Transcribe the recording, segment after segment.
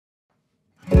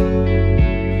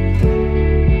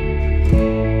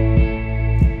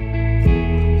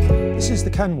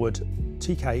KENWOOD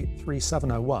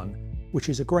TK-3701, which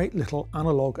is a great little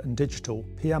analog and digital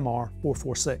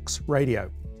PMR446 radio.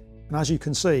 And as you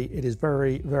can see, it is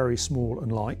very, very small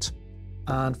and light,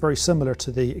 and very similar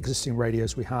to the existing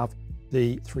radios we have,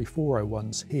 the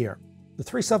 3401s here. The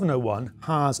 3701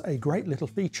 has a great little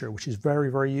feature which is very,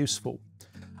 very useful.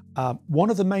 One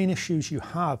of the main issues you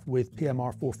have with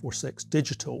PMR446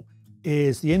 digital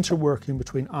is the interworking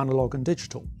between analog and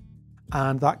digital.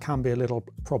 And that can be a little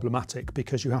problematic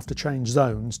because you have to change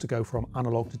zones to go from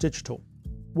analog to digital.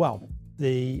 Well,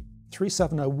 the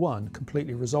 3701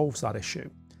 completely resolves that issue.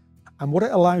 And what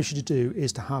it allows you to do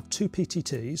is to have two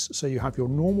PTTs. So you have your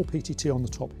normal PTT on the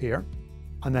top here,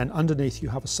 and then underneath you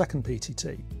have a second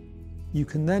PTT. You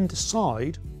can then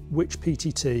decide which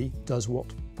PTT does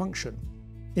what function.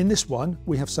 In this one,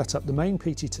 we have set up the main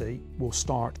PTT will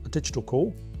start a digital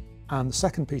call, and the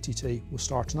second PTT will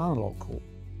start an analog call.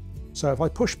 So if I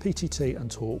push PTT and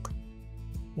talk,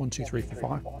 1, 2, 3,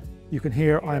 4, 5, you can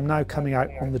hear I am now coming out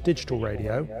on the digital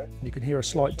radio. You can hear a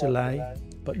slight delay,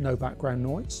 but no background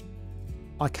noise.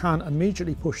 I can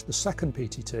immediately push the second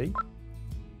PTT,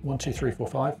 1, 2, 3, 4,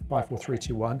 5, 5, 4, 3,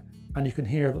 2, 1, and you can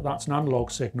hear that that's an analog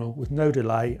signal with no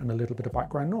delay and a little bit of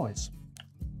background noise.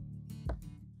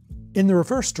 In the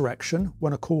reverse direction,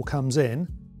 when a call comes in,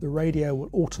 the radio will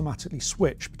automatically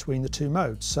switch between the two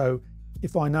modes. So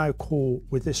if I now call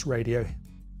with this radio,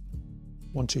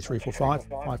 1, 2, 3, 4, 5,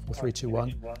 5, 4, 3, 2,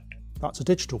 1, that's a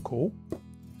digital call.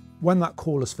 When that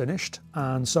call is finished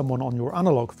and someone on your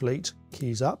analog fleet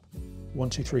keys up, 1,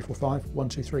 2, 3, 4, 5, 1,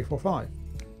 2, 3, 4, 5,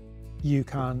 you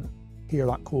can hear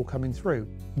that call coming through.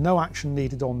 No action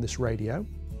needed on this radio.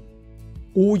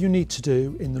 All you need to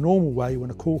do in the normal way when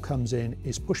a call comes in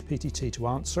is push PTT to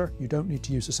answer. You don't need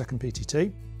to use the second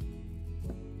PTT.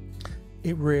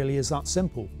 It really is that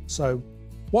simple. So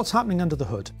what's happening under the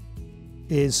hood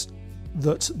is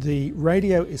that the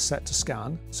radio is set to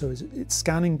scan. So it's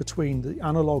scanning between the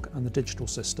analog and the digital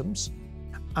systems.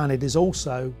 And it is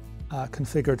also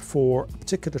configured for a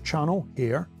particular channel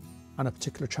here and a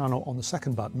particular channel on the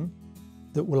second button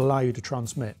that will allow you to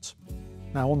transmit.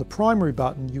 Now on the primary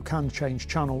button you can change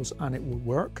channels and it will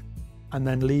work, and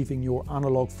then leaving your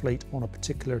analog fleet on a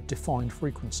particular defined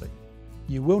frequency.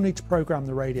 You will need to program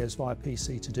the radios via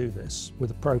PC to do this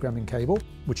with a programming cable,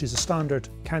 which is a standard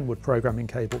KENWOOD programming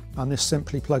cable, and this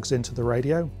simply plugs into the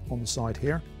radio on the side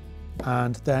here,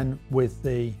 and then with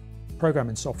the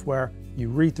programming software you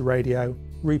read the radio,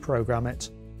 reprogram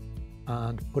it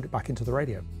and put it back into the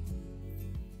radio.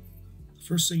 The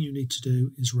first thing you need to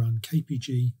do is run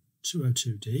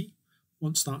KPG-202D.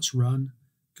 Once that's run,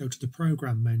 go to the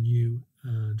program menu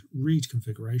and read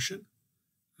configuration,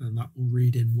 and that will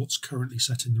read in what's currently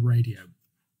set in the radio.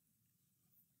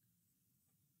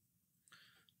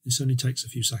 This only takes a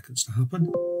few seconds to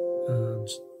happen, and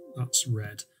that's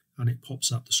read, and it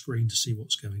pops up the screen to see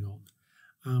what's going on.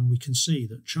 And we can see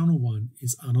that channel 1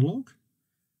 is analog,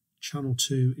 channel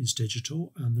 2 is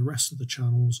digital, and the rest of the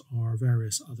channels are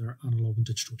various other analog and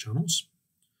digital channels.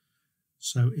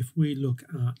 So if we look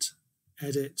at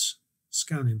edit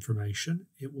scan information,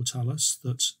 it will tell us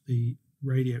that the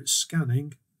radio is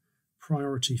scanning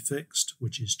priority fixed,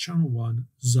 which is channel 1,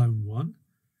 zone 1,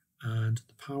 and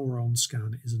the power on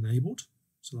scan is enabled,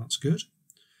 so that's good.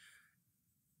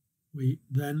 We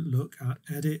then look at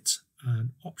edit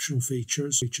and optional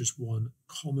features, features 1,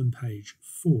 common page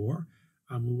 4,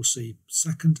 and we will see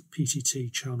second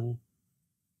PTT channel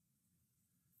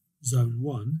zone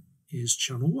 1 is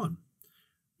channel 1,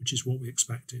 which is what we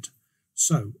expected.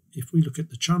 So if we look at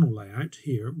the channel layout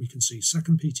here, we can see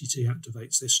second PTT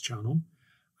activates this channel,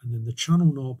 and then the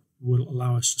channel knob will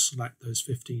allow us to select those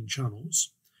 15 channels,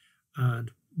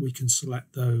 and we can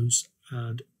select those,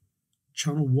 and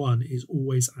channel 1 is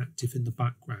always active in the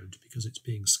background because it's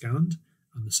being scanned,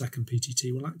 and the second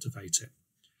PTT will activate it.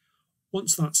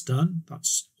 Once that's done,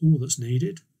 that's all that's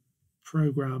needed.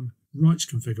 Program write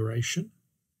configuration,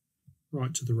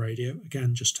 right to the radio.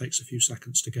 Again, just takes a few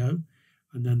seconds to go,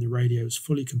 and then the radio is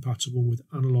fully compatible with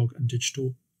analog and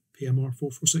digital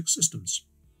PMR446 systems.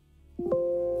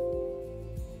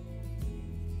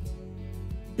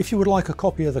 If you would like a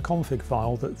copy of the config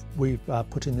file that we've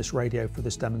put in this radio for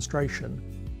this demonstration,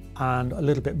 and a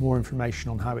little bit more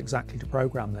information on how exactly to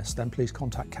program this, then please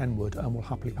contact KENWOOD and we'll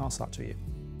happily pass that to you.